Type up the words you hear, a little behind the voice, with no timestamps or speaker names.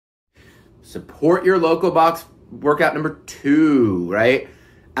support your local box workout number 2, right?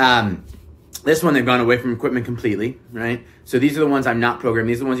 This one, they've gone away from equipment completely, right? So these are the ones I'm not programming.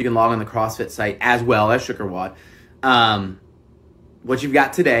 These are the ones you can log on the CrossFit site as well as Sugar WOD. What you've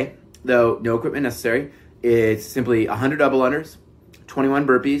got today, though, no equipment necessary, it's simply 100 double unders, 21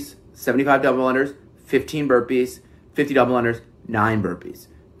 burpees, 75 double unders, 15 burpees, 50 double unders, 9 burpees,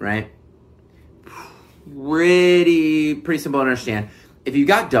 right? Pretty simple to understand. If you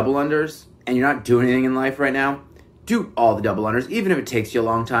got double unders and you're not doing anything in life right now, do all the double unders, even if it takes you a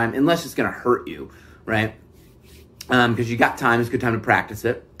long time, unless it's going to hurt you, right? Because you got time, it's a good time to practice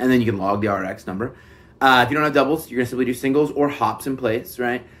it, and then you can log the RX number. If you don't have doubles, you're going to simply do singles or hops in place,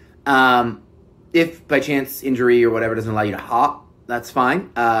 right? If by chance injury or whatever doesn't allow you to hop, that's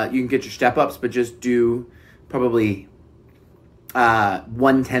fine. You can get your step-ups, but just do probably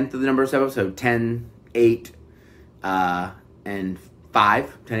 1/10 of the number of step-ups, so 10, 8, and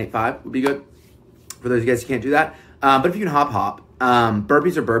 5. 10, 8, 5 would be good. For those of you guys who can't do that. But if you can hop.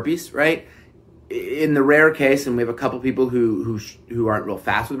 Burpees are burpees, right? In the rare case, and we have a couple people who aren't real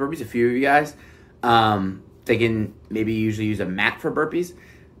fast with burpees, a few of you guys, they can maybe usually use a mat for burpees,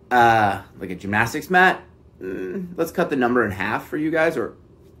 like a gymnastics mat. Let's cut the number in half for you guys, or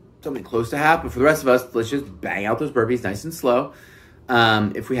something close to half. But for the rest of us, let's just bang out those burpees nice and slow,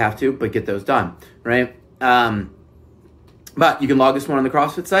 if we have to, but get those done, right? But you can log this one on the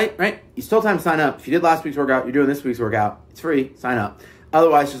CrossFit site, right? You still have time to sign up. If you did last week's workout, you're doing this week's workout. It's free. Sign up.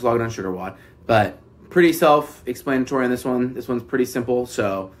 Otherwise, just log it on Sugar WOD. But pretty self-explanatory on this one. This one's pretty simple.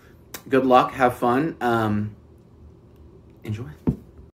 So good luck. Have fun. Enjoy.